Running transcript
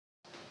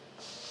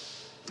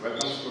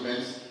Welcome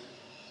students.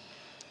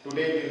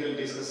 Today we will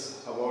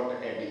discuss about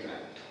Eddy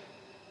Crrent.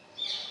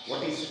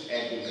 What is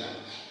Eddy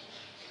Crrent?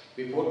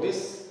 Before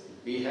this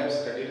we have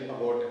studied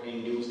about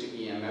induced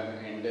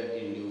EMF and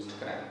induced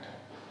current.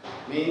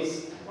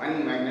 Means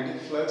when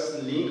magnetic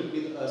flux linked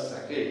with a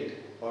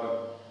circuit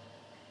or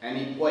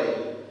any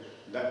coil,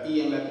 the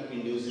EMF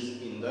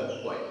induces in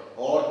the coil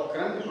or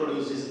current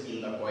produces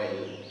in the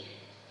coil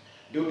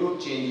due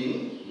to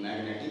change in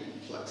magnetic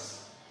flux.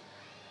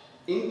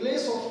 In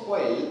place of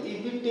coil,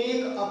 if we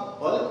take a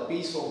bulk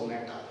piece of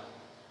metal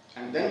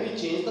and then we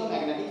change the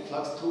magnetic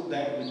flux through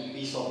that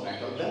piece of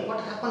metal, then what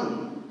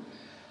happens?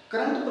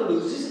 Current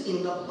produces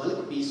in the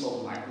bulk piece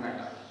of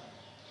metal.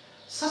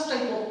 Such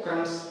type of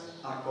currents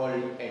are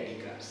called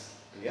eddy currents.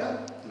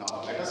 Clear?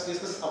 Now let us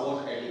discuss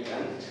about eddy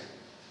current.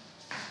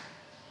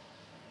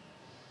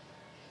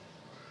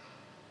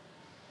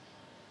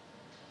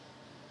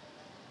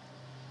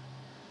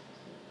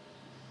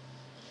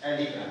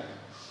 Eddy current.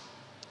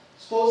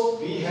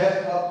 Suppose we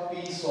have a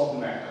piece of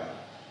metal.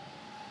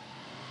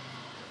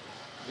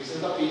 This is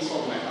the piece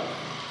of metal.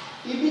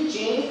 If we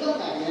change the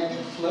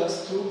magnetic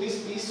flux through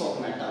this piece of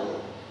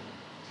metal,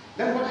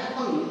 then what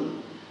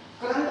happens?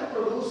 Current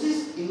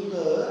produces in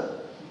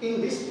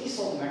this piece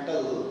of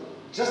metal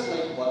just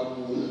like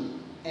whirlpool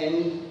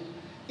and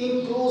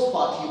in closed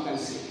path you can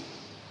see.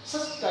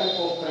 Such type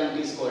of current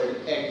is called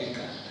eddy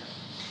current.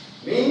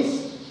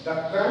 Means the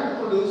current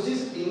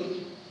produces in.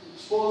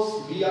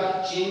 Suppose we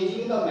are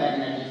changing the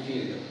magnetic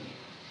field.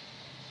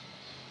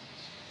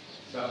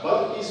 The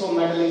bulk piece of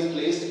metal is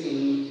placed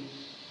in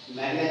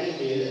magnetic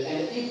field,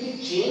 and if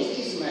we change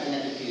this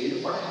magnetic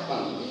field, what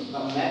happens? The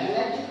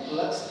magnetic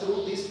flux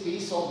through this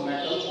piece of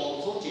metal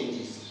also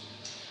changes.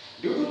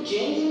 Due to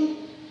change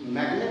in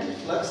magnetic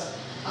flux,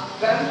 a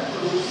current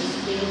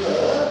produces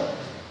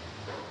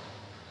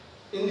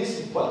in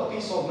this bulk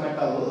piece of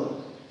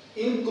metal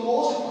in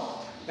closed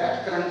path.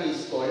 That current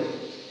is called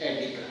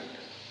eddy current.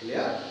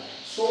 Clear?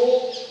 So,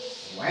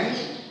 when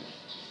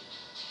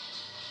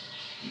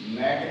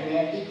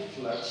magnetic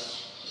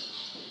flux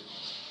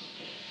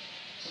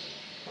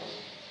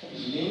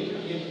linked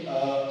with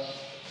a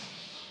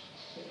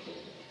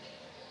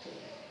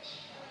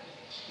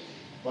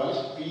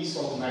bulk piece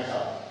of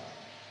metal,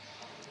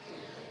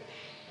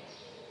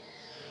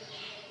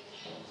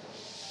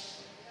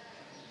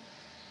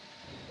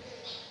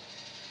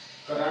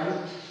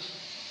 current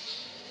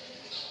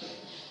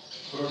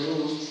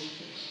produced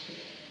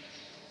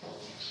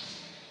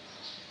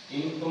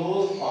in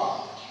closed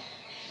path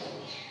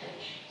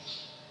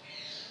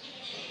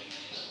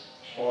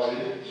called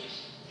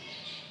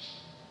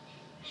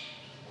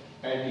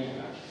eddy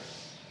current.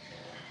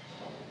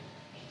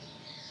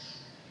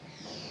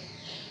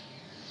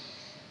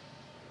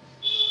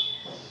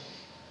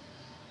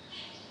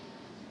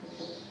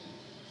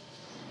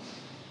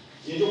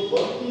 ये जो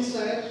work piece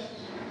है,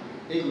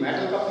 एक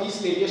metal का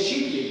piece ले लिया,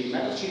 sheet ले ली,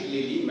 metal sheet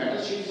ले ली,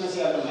 metal sheet में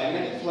से अगर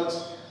मैग्नेटिक फ्लक्स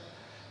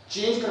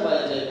चेंज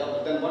करवाया जाएगा,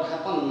 then what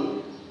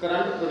happen?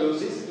 Current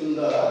produces in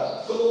the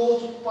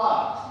closed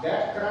path.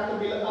 That current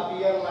will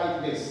appear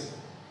like this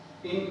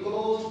in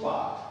closed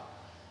path.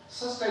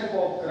 Such type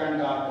of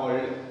current are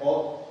called,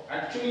 or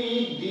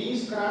actually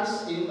these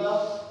currents in the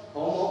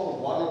form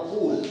of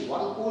whirlpool.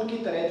 Whirlpool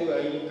की तरह जो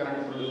है ये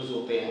current produce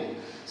होते हैं.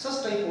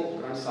 Such type of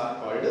currents are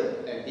called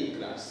eddy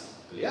currents.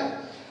 Clear?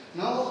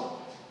 Now,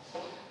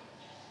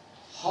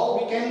 how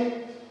we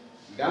can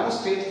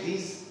demonstrate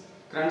these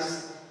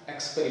currents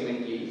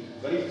experimentally?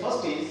 Very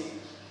first is,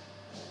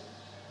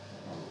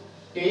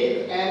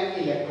 take an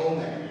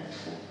electromagnet.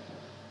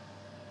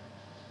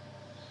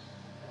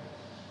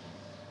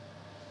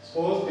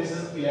 Suppose this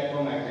is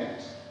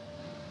electromagnet.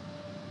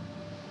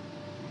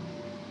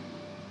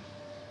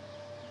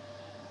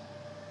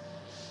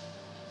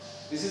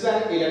 This is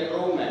an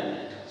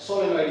electromagnet,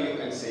 solenoid you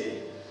can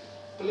say.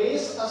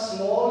 Place a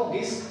small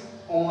disc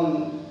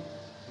on,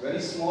 very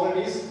small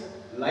disc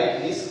like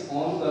this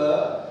on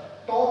the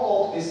top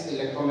of this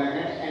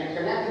electromagnet and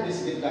connect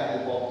this with the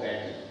help of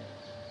battery.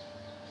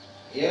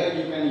 Here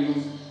you can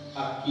use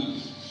a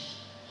key.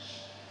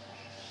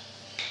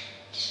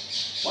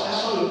 What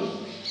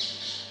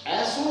happens?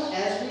 As soon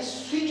as we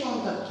switch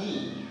on the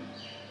key,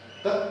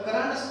 the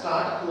current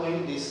starts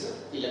flowing this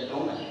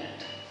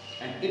electromagnet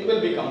and it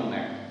will become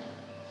magnet.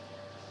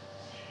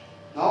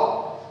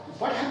 Now,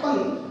 what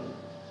happens?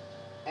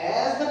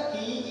 As the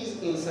key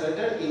is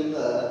inserted in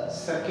the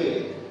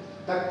circuit,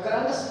 the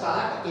current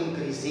starts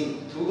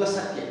increasing through the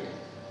circuit.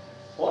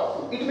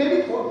 Or it may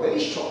be for very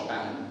short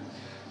time,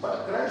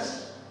 but current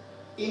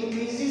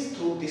increases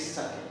through this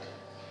circuit.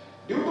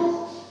 Due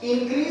to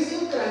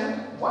increasing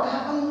current, what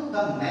happens?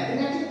 The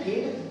magnetic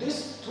field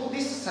through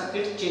this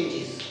circuit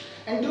changes,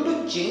 and due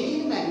to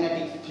changing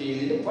magnetic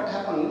field, what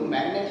happens?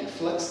 Magnetic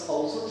flux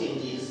also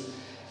changes,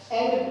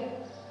 and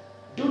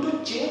due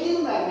to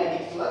changing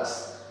magnetic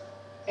flux,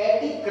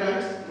 eddy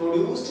current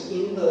produced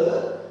in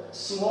the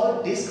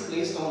small disc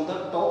placed on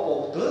the top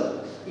of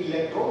the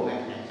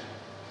electromagnet.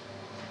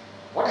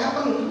 What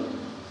happens?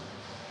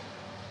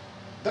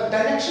 The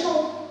direction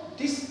of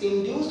this this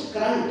induced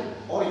current,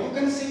 or you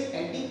can say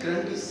eddy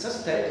current, is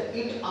such that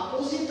it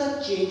opposes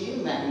the change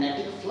in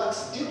magnetic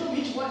flux, due to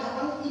which what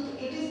happens,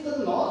 if it is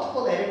the north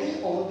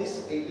polarity on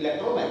this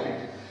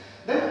electromagnet,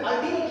 then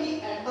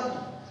ultimately at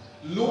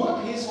the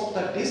lower face of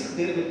the disc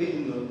there will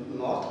be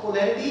north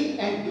polarity,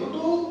 and due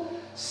to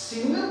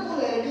similar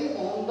polarity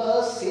on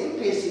the same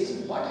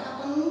faces, what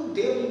happens,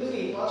 there will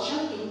be repulsion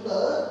in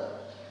the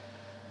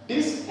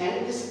disc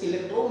and this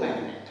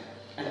electromagnet,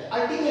 and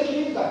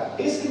ultimately the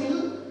disc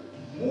will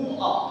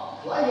move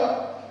up, fly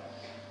up,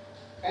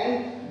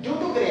 and due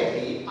to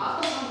gravity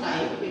after some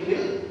time it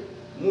will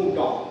move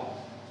down.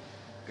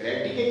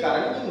 Gravity के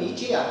कारण ये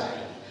नीचे आ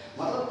जाएगी,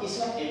 मतलब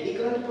इसमें eddy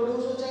current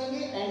produce हो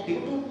जाएंगे, and due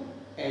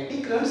to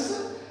eddy currents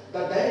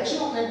the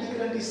direction of eddy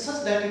current is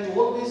such that it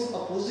always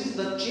opposes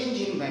the change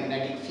in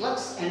magnetic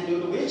flux, and due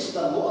to which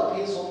the lower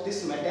face of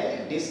this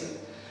metallic disc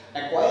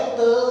acquire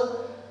the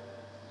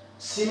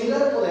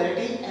similar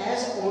polarity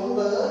as on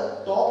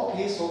the top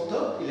face of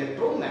the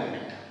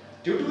electromagnet.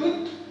 Due to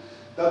it,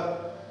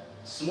 the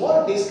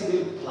small disc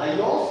will fly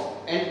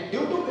off, and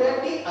due to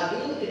gravity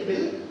again it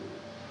will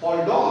fall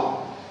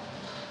down.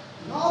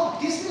 Now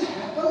this will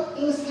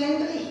happen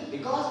instantly,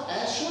 because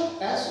as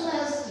soon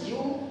as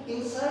you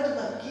insert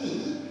the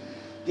key,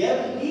 there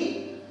will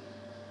be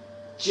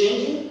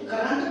changing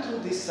current through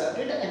this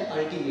circuit, and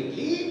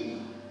ultimately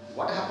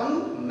what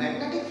happens,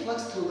 magnetic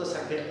flux through the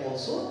circuit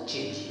also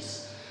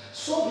changes.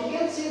 So we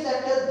can say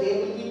that there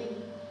will be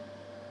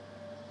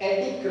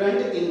eddy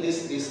current in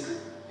this disc,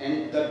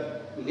 and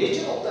the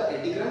nature of the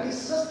eddy current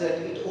is such that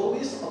it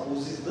always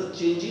opposes the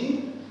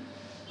changing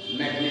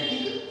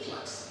magnetic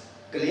flux.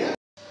 Clear?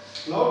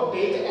 Now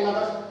take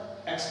another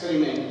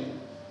experiment.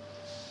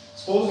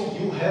 Suppose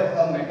you have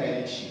a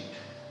metallic sheet.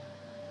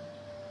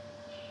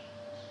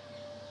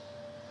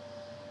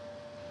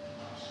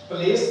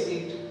 Place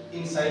it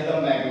inside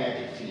the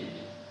magnetic field.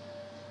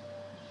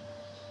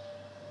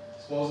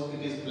 Suppose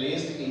it is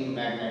placed in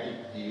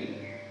magnetic field,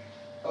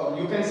 or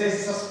you can say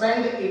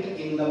suspend it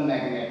in the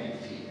magnetic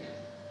field.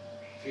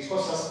 इसको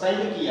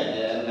suspend किया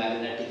गया है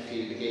magnetic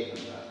field के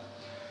अंदर.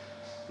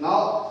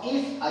 Now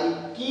if I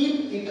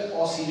keep it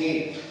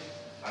oscillate,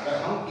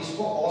 अगर हम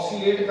इसको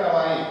oscillate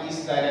करवाएं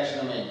इस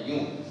डायरेक्शन में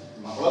यूं,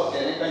 मतलब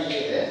कहने का ये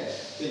है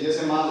कि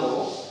जैसे मान लो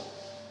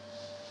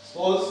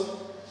suppose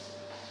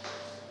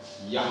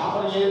यहाँ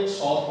पर ये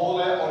साउथ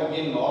पोल है और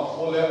ये नॉर्थ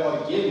पोल है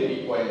और ये मेरी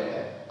कॉइल है.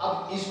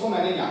 अब इसको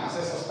मैंने यहाँ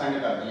से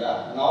सस्पेंड कर दिया.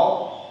 Now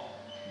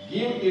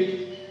give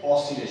it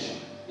oscillation.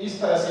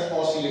 इस तरह से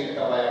ऑसिलेट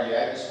करवाया गया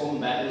है इसको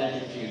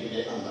मैग्नेटिक फील्ड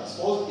के अंदर.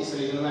 सपोज इस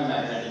रीजन में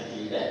मैग्नेटिक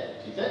फील्ड है,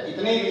 ठीक है,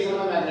 इतने ही रीजन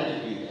में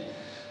मैग्नेटिक फील्ड है.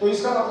 तो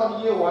इसका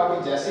मतलब ये हुआ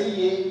कि जैसे ही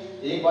ये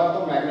एक बार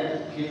तो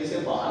मैग्नेटिक फील्ड से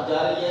बाहर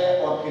जा रही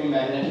है और फिर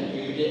मैग्नेटिक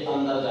फील्ड के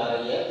अंदर जा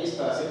रही है. इस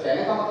तरह से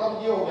कहने का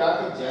मतलब ये हो गया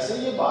कि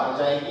जैसे ये बाहर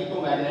जाएगी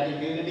तो मैग्नेटिक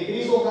फील्ड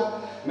डिक्रीज होगा.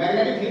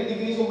 मैग्नेटिक फील्ड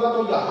डिक्रीज होगा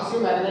तो यहाँ से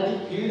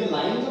मैग्नेटिक फील्ड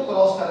लाइन जो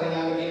क्रॉस कर रही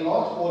है, अगर ये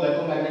नॉर्थ पोल है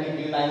तो मैग्नेटिक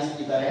फील्ड लाइन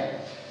इधर है,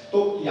 तो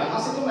यहाँ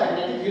से जो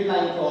मैग्नेटिक फील्ड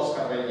लाइन क्रॉस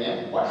कर रही है,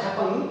 व्हाट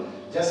हैपन,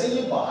 जैसे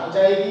ये बाहर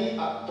जाएगी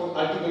तो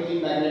अल्टीमेटली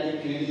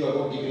मैग्नेटिक फील्ड जो है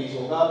वो डिक्रीज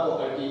होगा,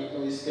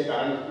 तो इसके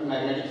कारण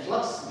मैग्नेटिक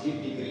फ्लक्स भी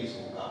डिक्रीज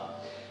होगा.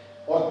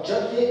 और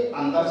जब ये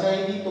अंदर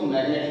जाएगी तो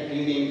मैग्नेटिक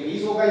फील्ड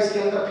इंक्रीज होगा. इसके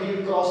अंदर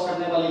फील्ड क्रॉस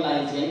करने वाली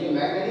लाइन से यानी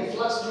मैग्नेटिक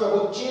फ्लक्स जो है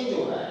वो चेंज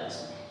हो रहा है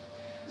इसमें.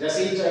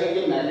 जैसे ही चाहे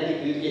ये मैग्नेटिक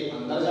फील्ड के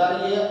अंदर जा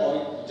रही है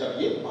और जब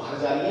ये बाहर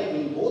जा रही है,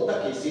 in both the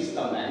cases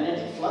the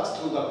magnetic flux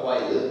through the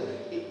coil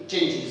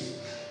changes.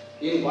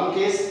 In one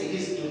case it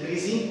is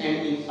increasing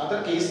and in other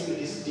case it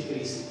is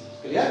decreasing.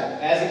 Clear?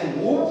 As it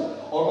moves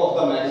out of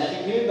the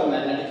magnetic field, the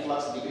magnetic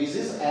flux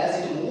decreases. As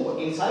it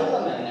moves inside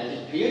the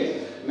magnetic field,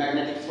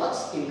 magnetic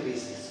flux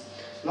increases.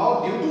 Now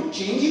due to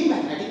changing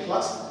magnetic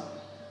flux,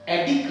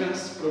 eddy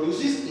currents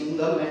produces in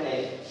the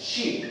metallic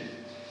sheet.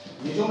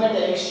 ये जो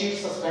metallic sheet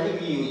suspend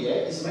की हुई है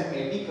इसमें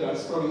eddy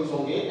currents produce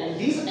होंगे, and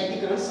these eddy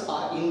currents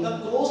are in the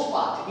closed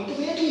path. It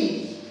may be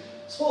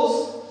suppose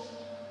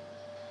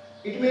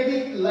it may be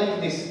like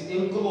this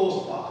in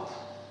closed path.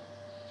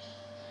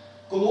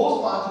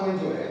 Closed path में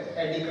जो है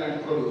एडी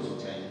करंट प्रोड्यूस हो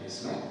जाएंगे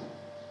इसमें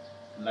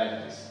लाइक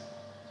दिस,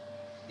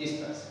 इस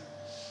तरह से.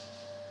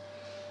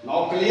 नाउ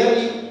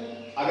क्लियरली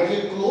अगर ये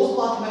क्लोज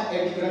पाथ में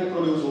एडी करंट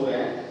प्रोड्यूस हो रहे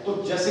हैं तो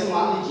जैसे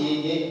मान लीजिए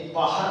ये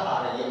बाहर आ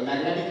रही है,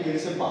 मैग्नेटिक फील्ड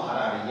से बाहर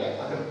आ रही है.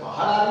 अगर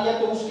बाहर आ रही है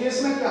तो उस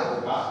केस में क्या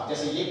होगा,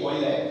 जैसे ये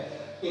कॉइल है,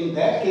 in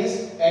that case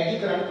eddy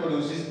current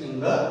produces in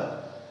the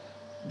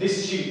this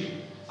sheet.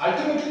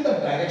 Ultimately the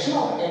direction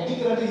of eddy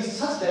current is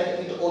such that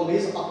it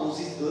always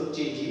opposes the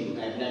changing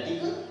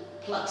magnetic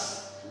flux,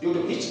 due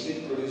to which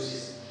it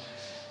produces.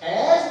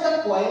 As the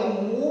coil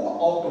move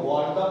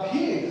outward the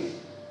field,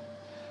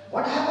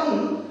 what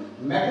happen,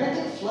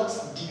 magnetic flux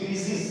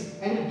decreases,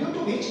 and due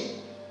to which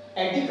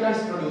eddy currents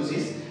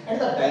produces,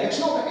 and the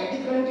direction of the eddy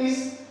current is,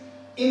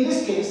 in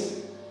this case,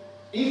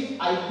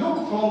 if I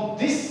look from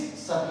this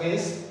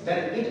surface,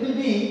 then it will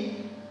be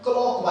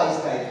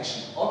clockwise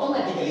direction.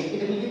 Automatically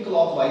it will be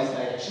clockwise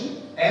direction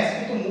as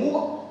it move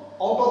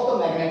out of the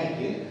magnetic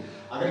field.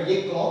 अगर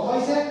ये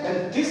clockwise है, then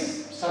this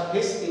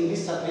surface, in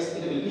this surface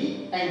it will be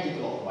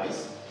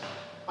anti-clockwise.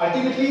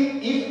 Ultimately,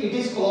 if it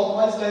is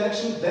clockwise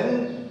direction, then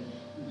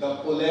the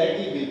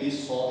polarity will be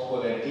south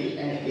polarity,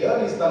 and here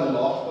is the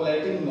north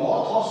polarity.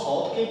 North और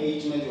south के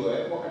बीच में जो है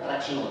वो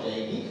attraction हो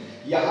जाएगी.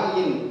 यहाँ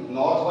ये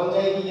north बन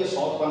जाएगी, ये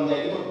south बन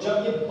जाएगी. तो जब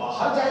ये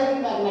बाहर जाएगी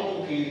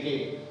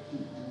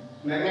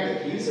magnetic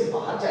field से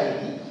बाहर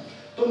जाएगी,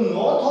 तो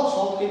north और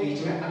south के बीच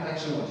में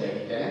attraction हो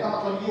जाएगी. कहने का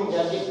मतलब ये हो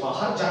गया कि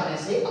बाहर जाने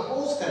से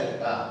oppose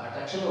करेगा,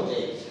 attraction हो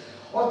जाएगी.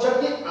 और जब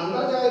ये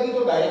अंदर जाएगी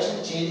तो डायरेक्शन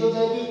चेंज हो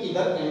जाएगी,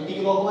 इधर एंटी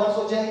क्लॉकवाइज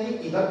हो जाएगी,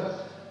 इधर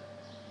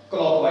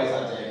क्लॉकवाइज आ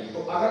जाएगी. तो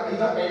अगर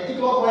इधर एंटी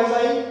क्लॉकवाइज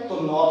आई तो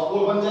नॉर्थ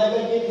पोल बन जाएगा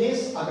ये फेस.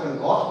 अगर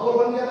नॉर्थ पोल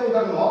बन गया तो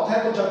इधर नॉर्थ है,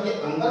 तो जब ये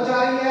अंदर जा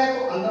रही है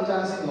तो अंदर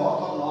जाने से नॉर्थ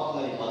और नॉर्थ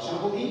में रिपल्शन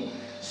होगी,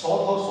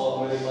 साउथ और साउथ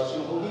में रिपल्शन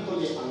होगी, तो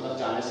ये अंदर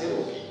जाने से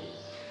रोकेगी.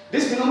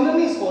 This phenomenon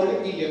is called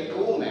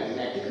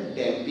electromagnetic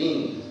damping.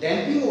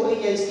 Damping हो रही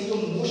है, इसकी जो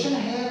मोशन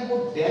है वो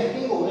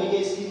डैम्पिंग हो रही है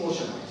इसकी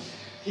मोशन में.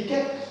 ठीक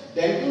है,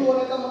 डैम्पिंग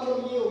होने का मतलब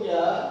ये हो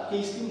गया कि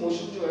इसकी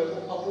मोशन जो है वो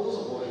अपोज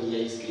हो रही है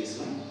इस केस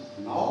में.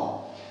 Now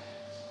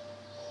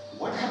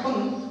what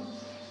happened,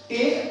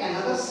 take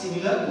another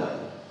similar coil,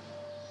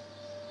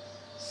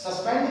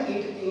 suspend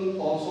it in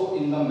also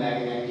in the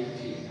magnetic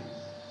field.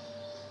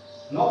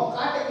 Now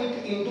cut it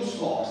into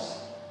slots.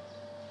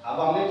 अब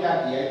हमने क्या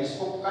किया,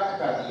 इसको कट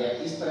कर दिया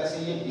इस तरह से.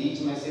 ये बीच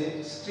में से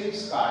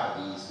स्ट्रिप्स काट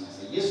दी, इसमें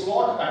से ये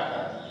स्लॉट कट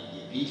कर दिए,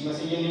 ये बीच में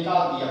से ये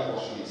निकाल दिया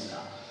पोर्शन इसका.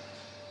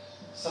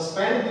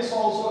 Suspend this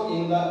also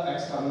in the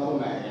external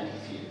magnetic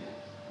field.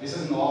 This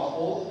is north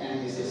pole and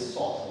this is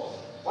south pole.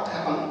 What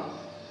happened?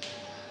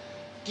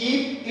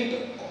 Keep it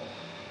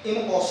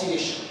in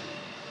oscillation.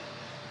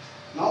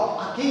 Now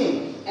again,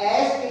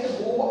 as it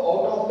move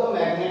out of the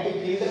magnetic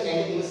field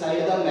and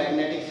inside the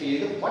magnetic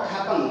field, what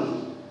happened?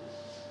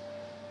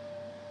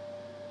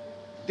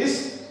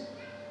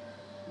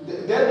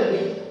 There will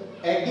be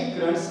eddy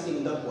currents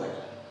in the coil,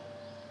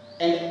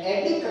 and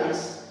eddy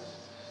currents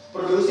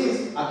produces,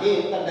 again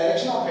the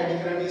direction of eddy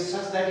current is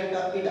such that it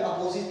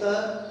opposes the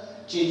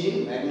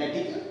changing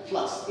magnetic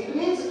flux. It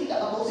means it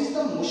opposes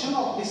the motion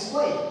of this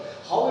coil.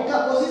 How it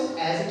opposes?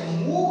 As it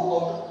move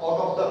out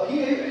of the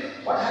field,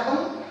 what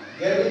happens?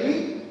 There will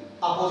be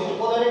opposite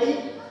polarity.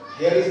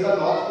 Here is the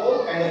north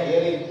pole, and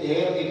here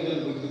it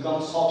will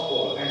become south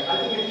pole. And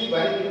ultimately,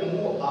 when it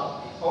move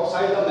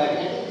outside the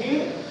magnetic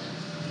field,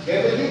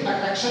 there will be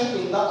attraction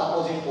in the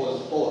opposite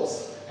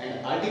poles.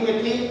 And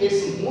ultimately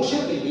its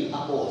motion will be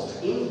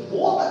opposed. In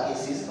both the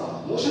cases the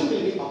motion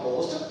will be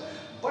opposed,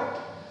 but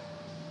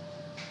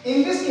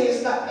in this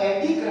case the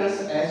eddy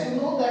currents, as you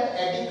know that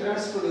eddy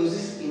currents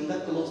produces in the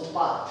closed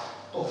path.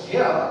 So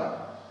here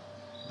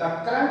the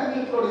current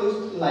will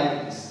produce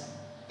like this,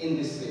 in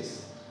this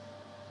case,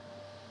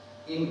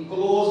 in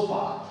closed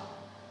path.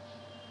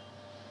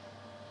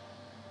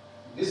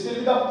 This will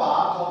be the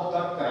path of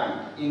the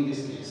current in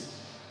this case,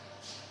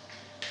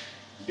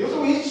 due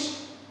to which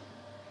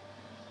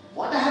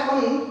what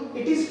happened,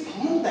 it is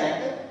found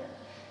that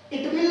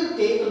it will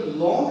take a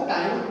long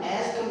time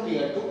as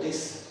compared to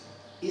this.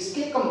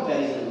 इसके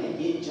comparison में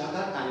ये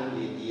ज़्यादा time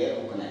लेती है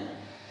रुकने में.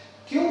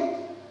 क्यों?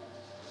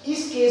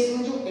 इस केस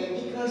में जो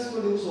एडी करंट्स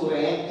प्रोड्यूस हो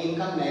रहे हैं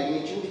इनका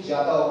मैग्नीट्यूड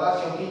ज़्यादा होगा,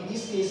 क्योंकि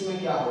इस केस में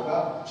क्या होगा,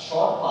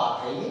 शॉर्ट पाथ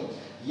है ये.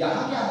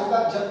 यहाँ क्या होगा,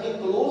 जब ये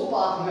क्लोज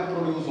पाथ में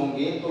प्रोड्यूस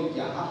होंगे तो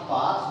यहाँ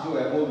पाथ जो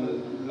है वो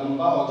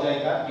लंबा हो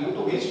जाएगा, due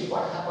to which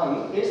what happen,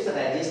 its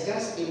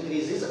resistance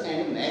increases and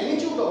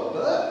magnitude of the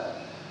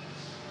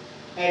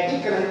eddy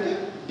current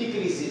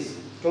decreases.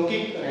 क्योंकि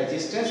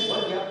रेजिस्टेंस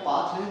बढ़ गया,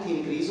 पाथ लेंथ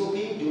इंक्रीज हो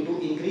गई. Due to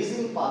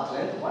increasing path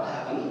length what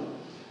happen,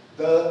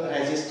 the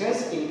resistance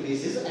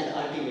increases and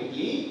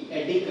ultimately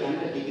eddy current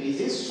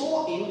decreases. So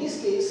in this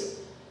case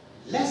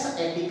less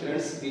eddy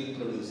currents will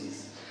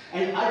produces,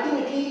 and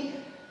ultimately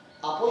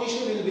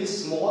opposition will be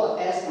small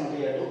as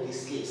compared to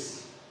this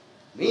case.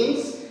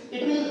 Means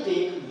it will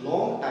take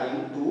long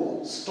time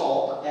to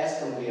stop as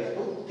compared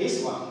to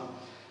this one,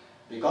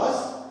 because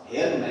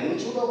here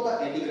magnitude of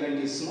the eddy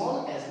current is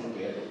small as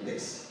compared to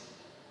this.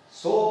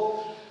 So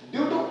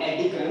due to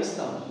eddy currents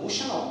the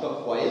motion of the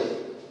coil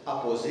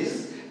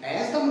opposes.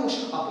 As the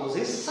motion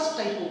opposes, such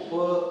type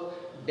of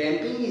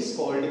damping is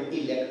called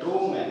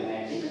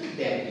electromagnetic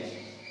damping.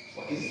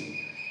 What is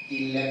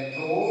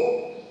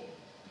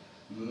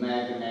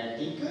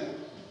electromagnetic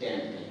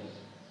damping?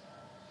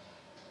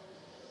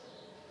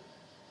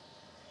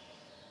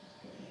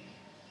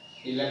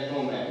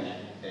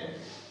 Electromagnetic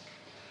damping.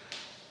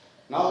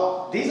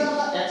 Now these are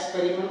the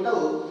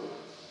experimental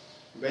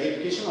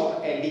verification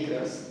of eddy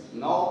currents.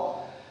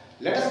 Now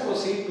let us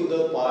proceed to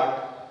the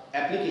part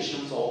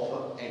applications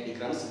of eddy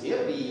currents,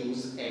 where we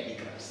use eddy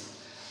currents.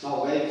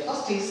 Now very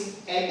first is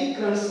eddy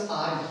currents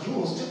are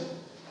used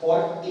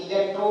for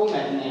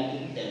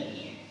electromagnetic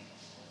damping.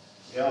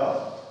 Here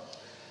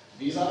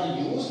these are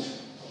used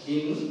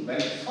in,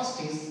 very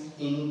first is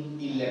in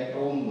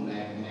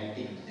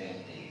electromagnetic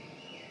damping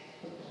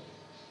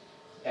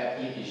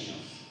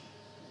applications.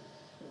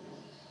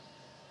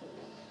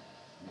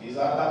 These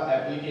are the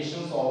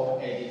applications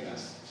of eddy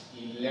currents.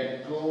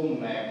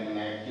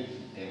 Electromagnetic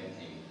damping.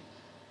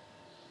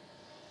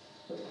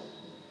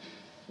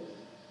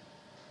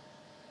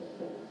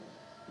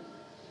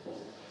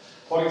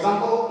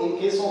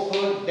 case of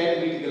a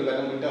dead beat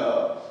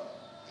galvanometer,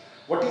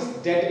 what is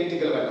dead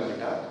beat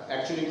galvanometer?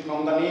 Actually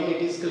from the name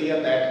it is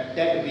clear that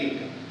dead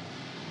beat,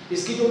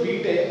 इसकी जो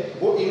beat है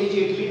वो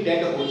immediately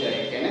dead हो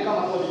जाए। कहने का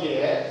मतलब ये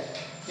है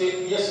कि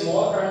ये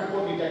स्मॉल करंट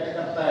को डिटेक्ट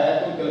करता है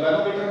तो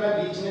गैल्वेनोमीटर में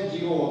बीच में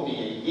जीरो होती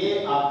है,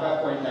 ये आपका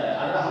पॉइंटर है।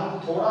 अगर हम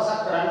थोड़ा सा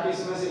करंट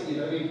इसमें से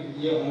इधर भी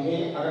ये होंगे,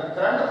 अगर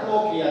करंट फ्लो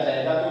किया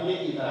जाएगा तो ये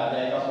इधर आ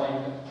जाएगा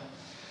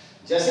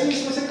पॉइंटर। जैसे ही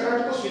इसमें से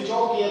करंट को स्विच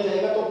ऑफ किया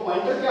जाएगा तो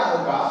पॉइंटर क्या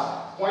होगा,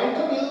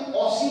 पॉइंटर विल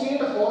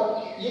ऑसिलेट फॉर,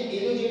 ये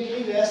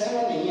इमीडिएटली रेस्ट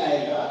में नहीं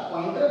आएगा,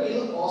 pointer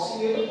will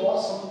oscillate for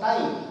some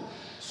time.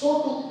 So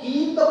to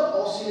keep the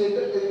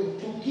oscillator,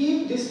 to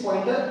keep this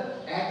pointer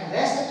at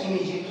rest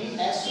immediately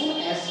as soon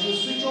as you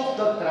switch off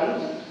the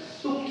current,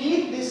 to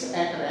keep this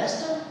at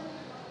rest,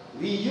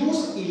 we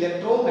use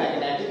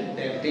electromagnetic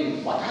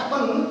damping. What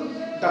happens?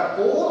 The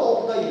core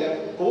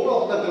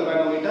of the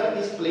galvanometer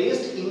is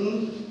placed in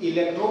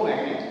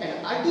electromagnet,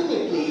 and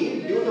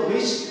ultimately, due to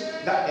which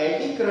the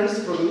eddy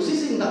currents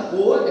produces in the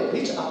core,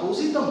 which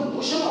opposes the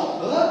motion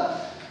of the,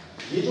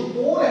 ये जो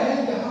core है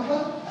यहाँ पर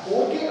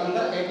core के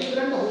अंदर eddy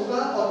current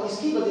होगा और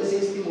इसकी वजह से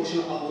इसकी मोशन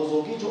अपोज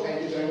होगी, जो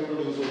एडी करंट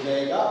प्रोड्यूस हो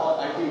जाएगा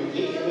और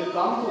ultimately it will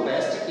come to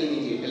rest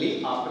immediately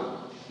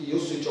after you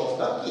switch off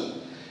the key.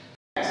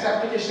 Next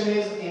application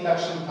is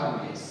induction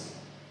furnace.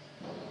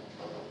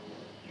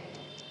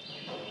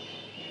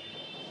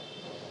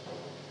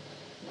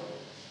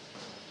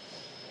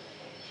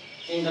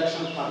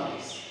 Induction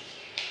furnace.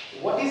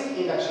 What is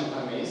induction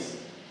furnace?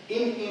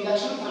 In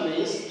induction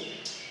furnace,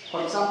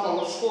 for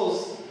example, suppose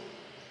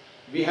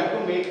we have to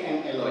make an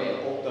alloy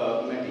of the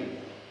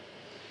material.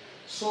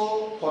 So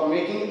for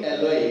making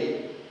alloy,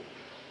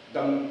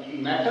 the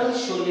metal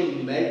should be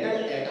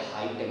melted at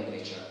high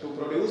temperature. To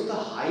produce the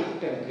high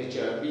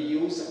temperature, we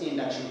use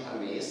induction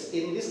furnace.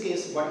 In this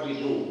case, what we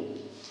do?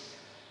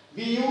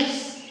 We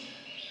use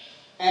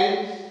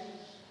an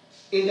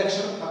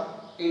induction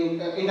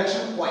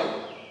coil.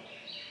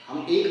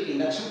 हम एक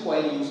induction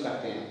coil use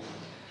करते हैं,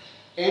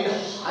 and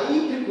high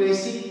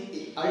frequency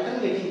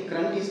alternating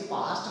current is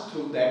passed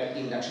through that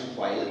induction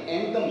coil,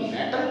 and the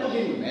metal to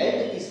be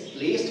melted is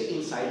placed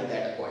inside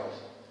that coil.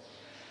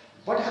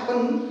 What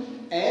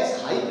happens as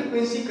high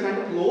frequency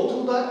current flow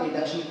through the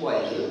induction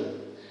coil,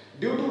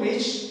 due to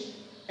which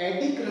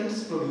eddy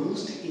currents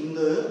produced in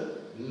the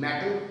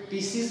metal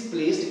pieces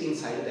placed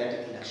inside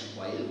that induction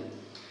coil,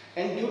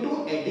 and due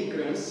to eddy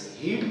currents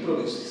heat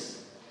produces,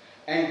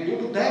 and due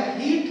to that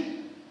heat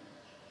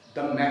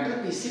the metal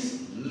pieces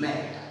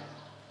melt,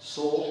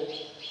 so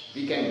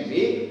we can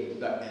make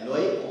the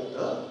alloy of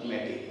the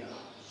material.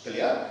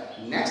 Clear?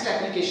 Next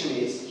application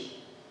is,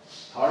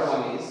 third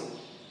one is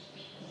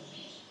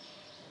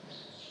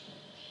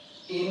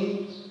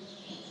in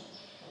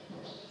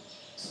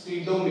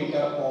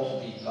speedometer of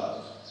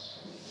vehicle.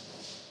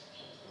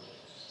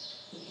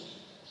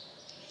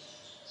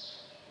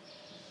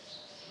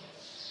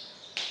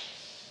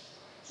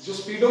 जो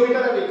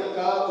speedometer है vehicle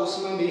का,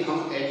 उसमें भी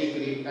हम eddy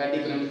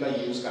current का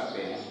use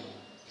करते हैं,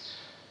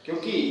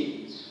 क्योंकि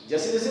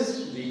जैसे जैसे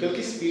व्हीकल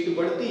की स्पीड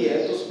बढ़ती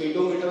है तो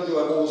स्पीडोमीटर जो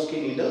है वो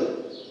उसकी नीडल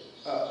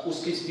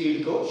उसकी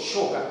स्पीड को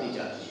शो करती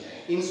जाती है।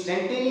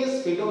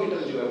 इंस्टेंटेनियस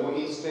स्पीडोमीटर जो है वो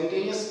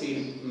इंस्टेंटेनियस स्पीड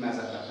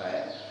मेजर करता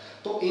है,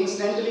 तो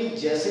इंस्टेंटली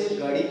जैसे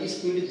गाड़ी की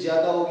स्पीड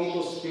ज्यादा होगी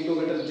तो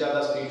स्पीडोमीटर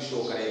ज्यादा स्पीड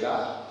शो करेगा।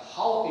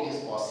 How it is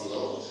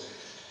possible?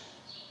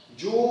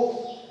 जो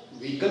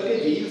व्हीकल के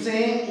व्हील्स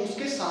हैं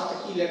उसके साथ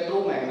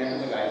इलेक्ट्रोमैग्नेट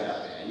लगाए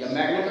जाते हैं या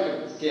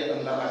मैग्नेट के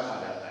अंदर रखा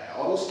जाता है,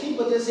 और उसकी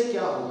वजह से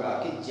क्या होगा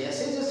कि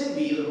जैसे जैसे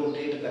व्हील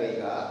रोटेट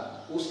करेगा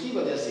उसकी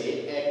वजह से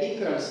एडी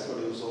करंट्स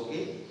प्रोड्यूस होंगे।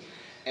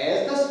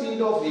 As the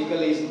speed of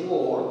vehicle is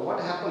more,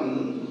 what happen,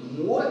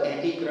 more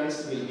eddy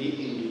currents will be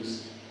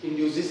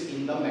induces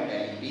in the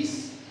metallic piece,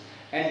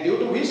 and due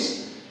to which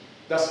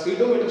the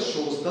speedometer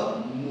shows the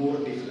more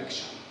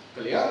deflection.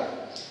 Clear?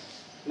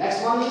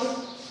 Next one is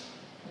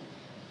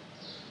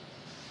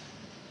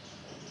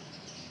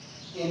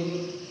in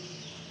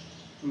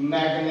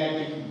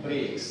magnetic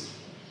brakes.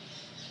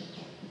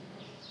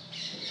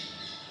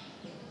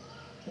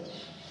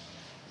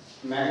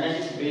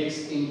 Magnetic brakes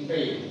in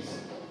trains.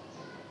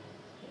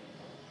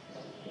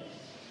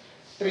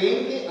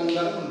 Train के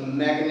अंदर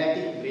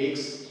magnetic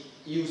breaks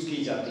use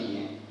की जाती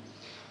हैं।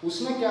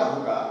 उसमें क्या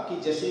होगा कि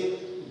जैसे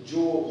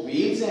जो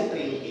व्हील्स हैं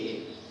ट्रेन के,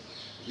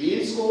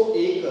 व्हील्स को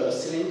एक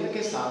सिलेंडर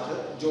के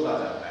साथ जोड़ा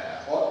जाता है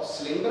और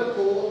सिलेंडर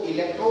को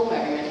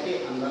इलेक्ट्रोमैग्नेट के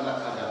अंदर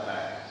रखा जाता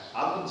है।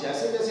 अब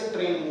जैसे जैसे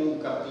ट्रेन मूव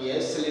करती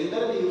है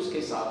सिलेंडर भी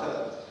उसके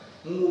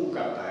साथ मूव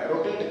करता है,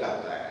 रोटेट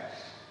करता है।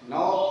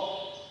 Now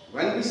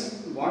when we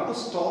want to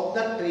stop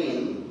the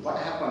train, what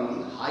happen,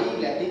 high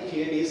electric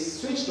field is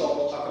switched on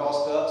across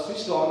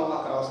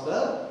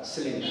the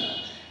cylinder,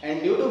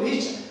 and due to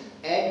which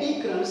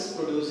eddy currents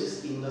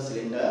produces in the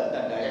cylinder.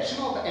 The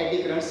direction of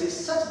eddy currents is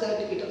such that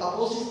it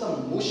opposes the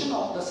motion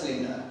of the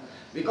cylinder,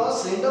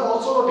 because cylinder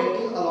also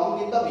rotating along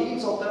with the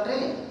wheels of the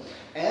train.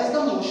 As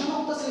the motion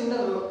of the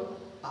cylinder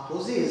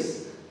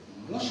opposes,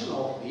 motion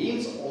of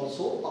wheels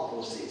also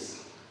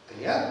opposes.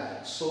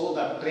 Clear? So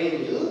the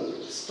train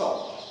will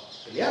stop.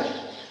 Clear?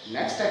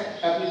 Next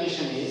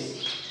application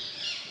is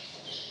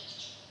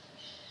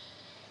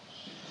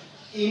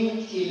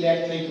in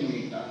electric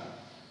meter.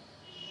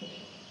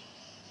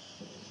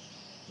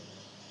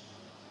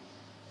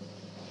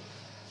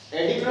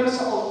 Eddy currents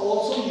are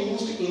also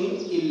used in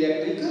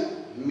electric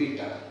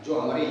meter. जो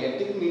हमारे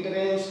electric meter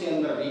है उसके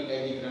अंदर भी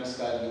eddy currents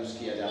का use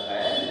किया जाता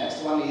है.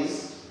 Next one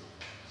is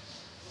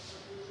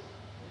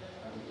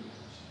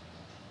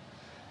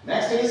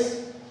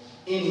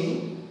in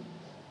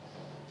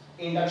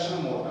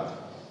induction motor.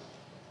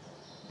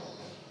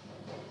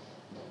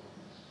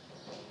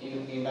 In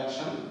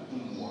induction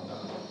motor,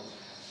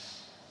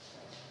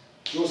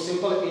 जो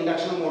सिंपल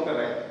इंडक्शन मोटर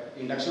है,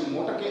 इंडक्शन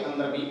मोटर के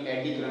अंदर भी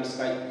एडी करंट्स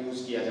का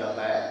यूज किया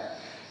जाता है.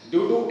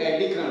 Due to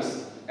eddy currents,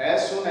 as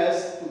soon as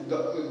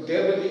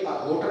there will be a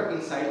rotor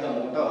inside the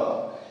motor,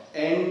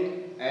 and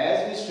as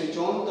we switch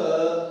on the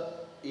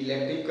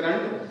electric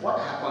current, what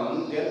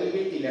happens? There will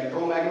be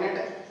electromagnet,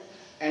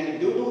 and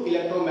due to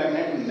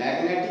electromagnet,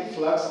 magnetic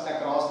flux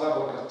across the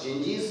rotor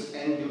changes,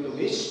 and due to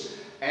which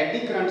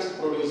eddy currents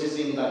produces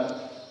in the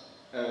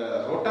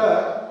rotor,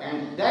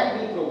 and that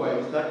will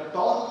provide the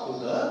torque to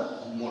the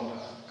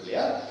motor.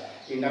 Clear?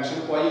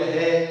 Induction coil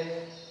है,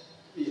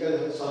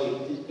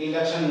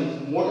 induction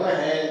motor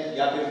है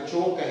या फिर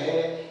चोक है,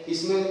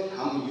 इसमें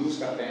हम use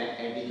करते हैं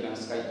eddy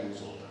currents का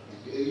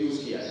यूज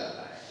किया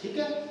जाता है. ठीक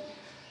है.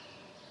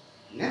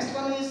 Next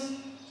one is,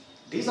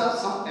 these are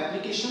some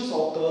applications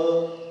of the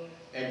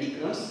eddy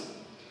currents.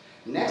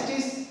 Next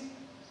is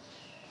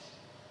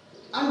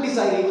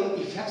undesirable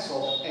effects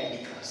of eddy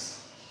currents.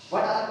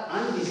 What are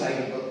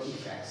undesirable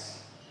effects?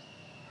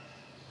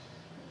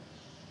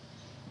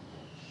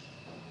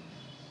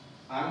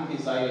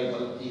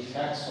 Undesirable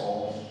effects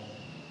of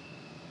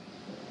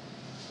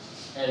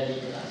eddy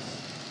currents.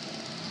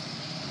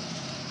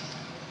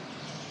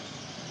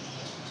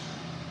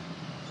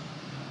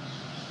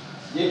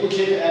 ये कुछ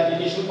एक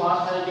एप्लीकेशन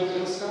पार्ट है एडी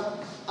करंट्स का.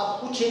 अब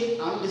कुछ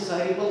एक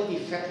undesirable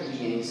effect भी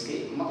हैं इसके,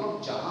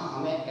 मतलब जहां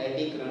हमें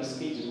एडी करंट्स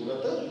की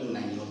जरूरत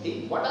नहीं होती.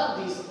 What are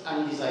these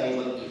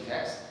undesirable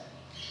effects?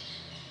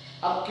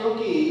 अब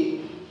क्योंकि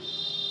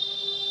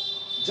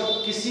जब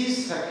किसी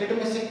सर्किट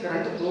में से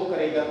करंट फ्लो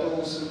करेगा तो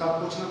उसका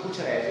कुछ ना कुछ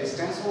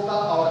रेजिस्टेंस होगा,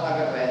 और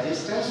अगर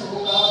रेजिस्टेंस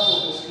होगा तो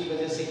उसकी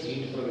वजह से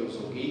हीट प्रोड्यूस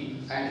होगी,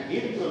 and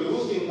heat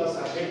produced in the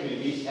circuit will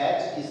be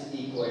H is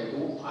equal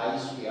to I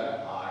square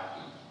RT.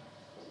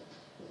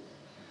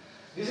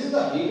 This is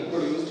the heat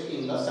produced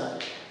in the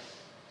circuit.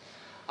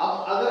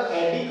 अब अगर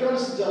एडी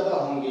करंट्स ज्यादा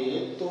होंगे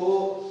तो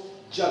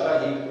ज्यादा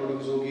हीट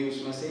प्रोड्यूस होगी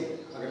उसमें से.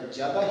 अगर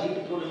ज्यादा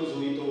हीट प्रोड्यूस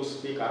हुई तो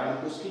उसके कारण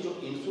उसकी जो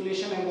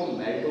इंसुलेशन है वो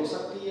मेल्ट हो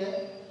सकती है,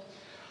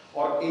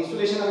 और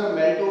इंसुलेशन अगर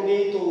मेल्ट हो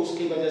गई तो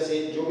उसकी वजह से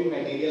जो भी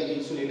मटेरियल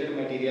इंसुलेटेड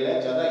मटेरियल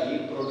है, ज्यादा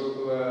हीट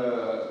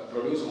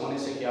प्रोड्यूस होने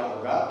से क्या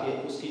होगा कि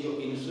उसकी जो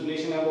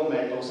इंसुलेशन है वो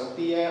मेल्ट हो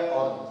सकती है,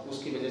 और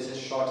उसकी वजह से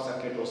शॉर्ट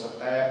सर्किट हो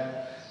सकता है,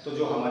 तो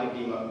जो हमारी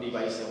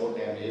डिवाइस है वो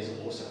डैमेज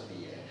हो सकती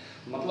है.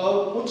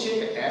 मतलब कुछ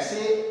एक ऐसे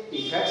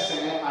इफेक्ट्स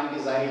हैं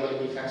अनडिजायरेबल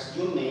इफेक्ट्स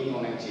जो नहीं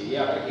होने चाहिए.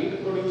 अगर हीट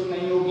प्रोड्यूस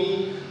नहीं होगी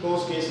तो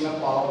उस केस में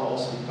पावर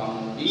लॉस भी कम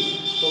होगी,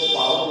 तो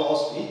पावर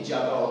लॉस भी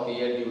ज्यादा होती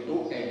है ड्यू टू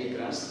एडी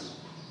करंट्स.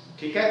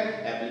 ठीक है.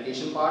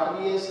 एप्लीकेशन पार्ट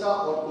भी है इसका,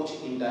 और कुछ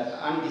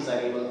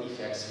अनडिजायरेबल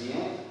इफेक्ट्स भी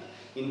हैं.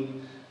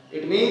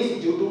 It means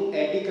due to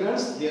eddy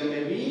currents there may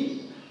be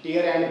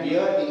tier and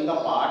wear in the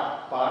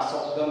parts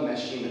of the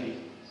machinery.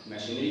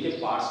 Machinery के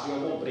पार्ट्स जो है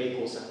वो ब्रेक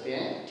हो सकते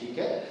हैं. ठीक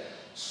है.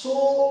 So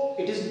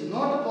it is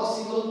not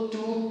possible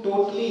to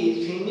totally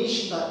finish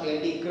the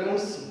eddy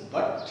currents,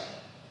 but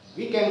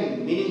we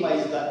can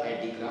minimize the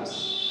eddy currents.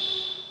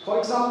 For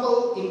example,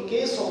 in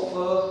case of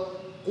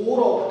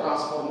core of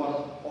transformer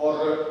or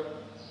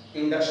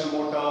induction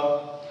motor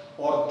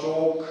और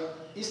choke,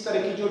 इस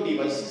तरह की जो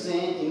डिवाइसेस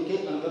हैं इनके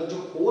अंदर जो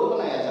core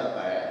बनाया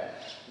जाता है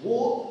वो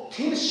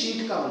थिन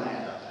शीट का बनाया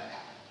जाता है.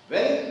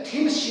 वेरी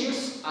थिन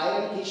शीट्स,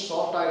 आयरन की,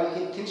 सॉफ्ट आयरन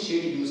की थिन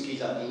शीट यूज की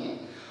जाती हैं.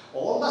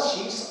 All the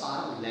sheets are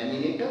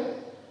laminated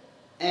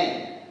and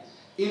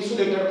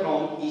insulated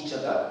from each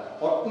other,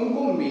 और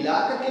उनको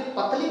मिलाकर के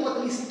पतली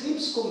पतली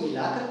स्ट्रिप्स को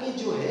मिलाकर के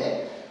जो है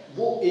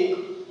वो एक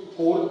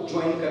कोर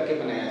ज्वाइन करके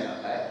बनाया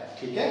जाता है.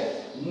 ठीक है.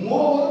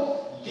 Moreover,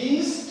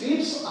 these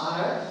strips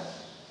are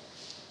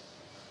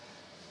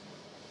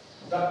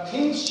the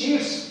thin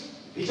sheets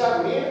which are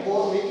made for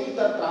making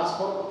the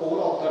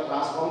core of the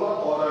transformer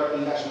or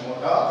induction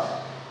motor.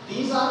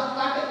 These are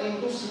cut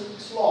into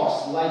slots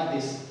like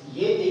this.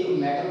 ये एक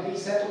मेटल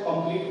पीस है, तो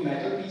कंप्लीट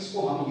मेटल पीस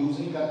को हम use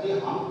नहीं करते,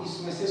 हम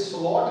इसमें से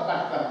स्लॉट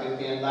कट कर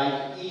देते हैं लाइक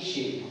ई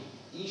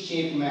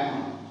शेप में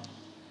हम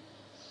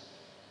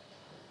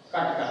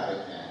कट कर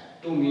देते हैं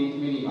to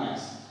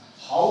minimise.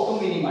 How to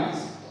minimise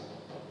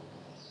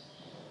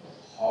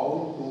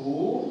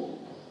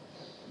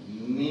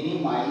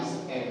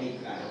eddy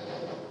current?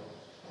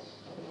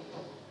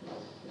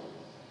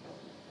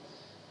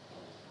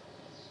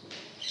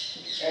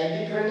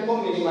 Eddy current को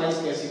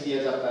मिनिमाइज कैसे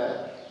किया जाता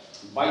है?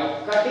 By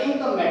cutting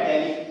the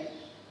metallic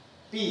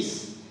piece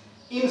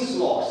in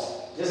slots.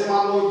 जैसे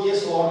मान लो ये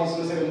स्लॉट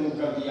इसमें से रिमूव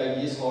कर दिया,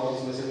 ये स्लॉट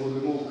इसमें से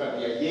रिमूव कर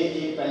दिया, ये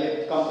एक पहले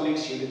कंप्लीट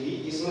शीट थी,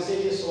 इसमें से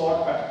ये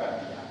स्लॉट कट कर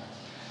दिया.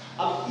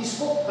 अब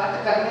इसको कट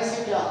करने से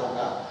क्या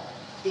होगा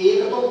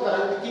एक तो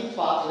करंट की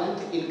पाथ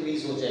लेंथ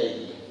इंक्रीज हो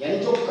जाएगी, यानी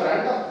जो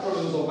करंट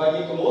प्रोड्यूस होगा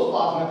ये क्लोज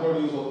पाथ में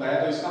प्रोड्यूस होता है,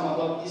 तो इसका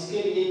मतलब इसके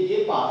लिए ये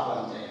पाथ बन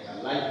जाएगा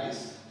like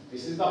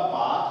this is the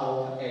path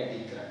of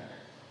eddy current,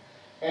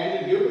 and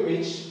due to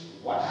which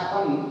what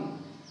happen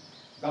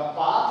the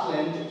path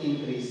length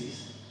increases,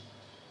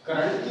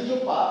 current की जो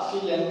पाथ की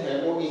लेंथ है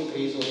वो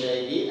इंक्रीज हो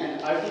जाएगी, and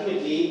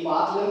ultimately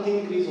path length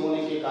increase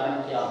होने के कारण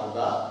क्या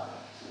होगा,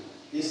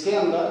 इसके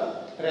अंदर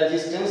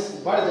रेजिस्टेंस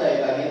बढ़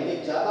जाएगा, यानी कि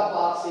ज्यादा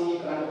पाथ से ये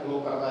करंट फ्लो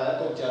करता है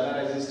तो ज्यादा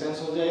रेजिस्टेंस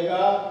हो जाएगा,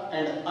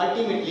 एंड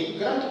अल्टीमेटली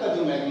करंट का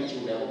जो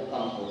मैग्नीट्यूड है वो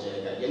कम हो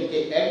जाएगा, यानी कि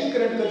एडी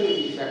करंट का जो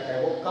इफेक्ट है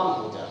वो कम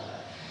हो जाता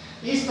है।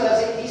 इस तरह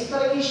से इस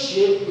तरह की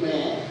शेप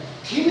में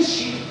थिन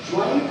शीट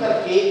ज्वाइन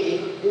करके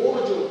एक और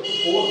जो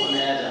कोर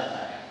बनाया जाता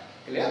है,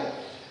 clear,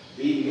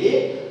 we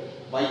make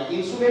by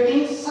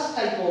insulating such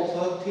type of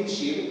thin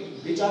sheet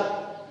which are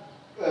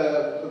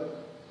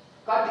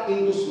cut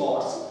into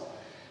slots.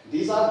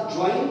 These are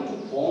joined to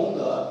form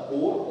the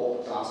core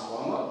of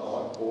transformer or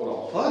core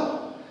of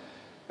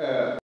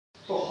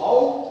so how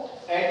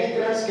eddy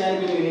currents can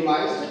be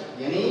minimized,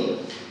 yani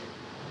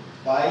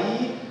by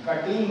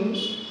cutting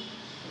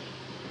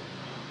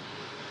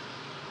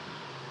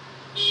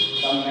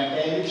the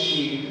metallic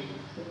sheet,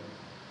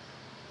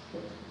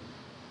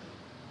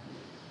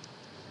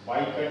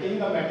 by cutting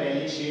the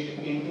metallic sheet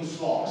into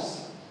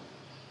slots,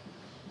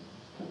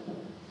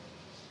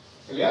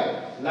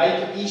 clear,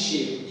 like E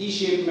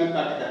shape में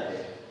cut करके,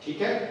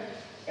 ठीक है,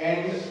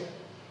 and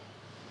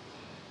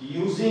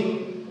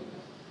using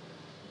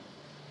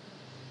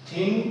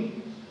thin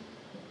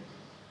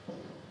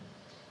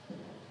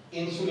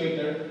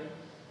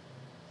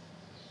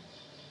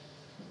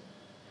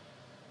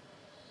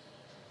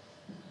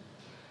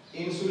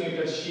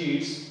insulated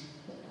sheets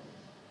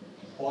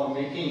for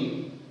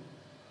making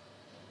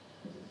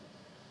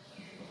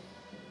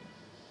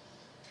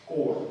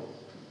core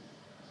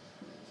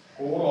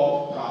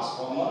of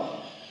transformer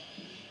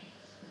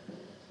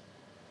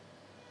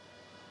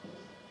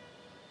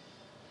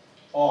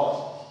or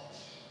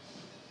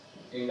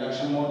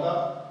induction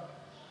motor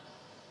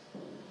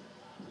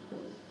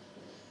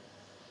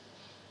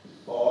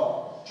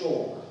or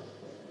choke,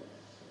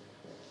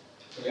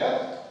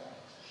 clear?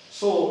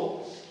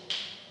 So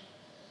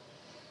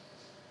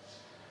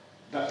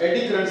the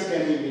eddy currents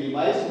can be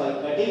minimized by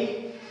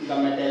cutting the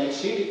metallic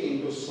sheet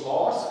into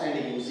slots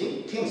and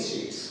using thin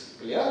sheets,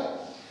 clear?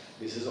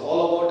 This is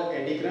all about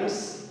eddy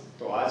currents.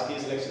 तो आज के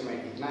इस lecture में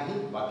इतना ही,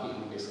 बाकी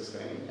हम discuss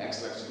करेंगे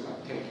next lecture में।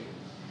 Thank you.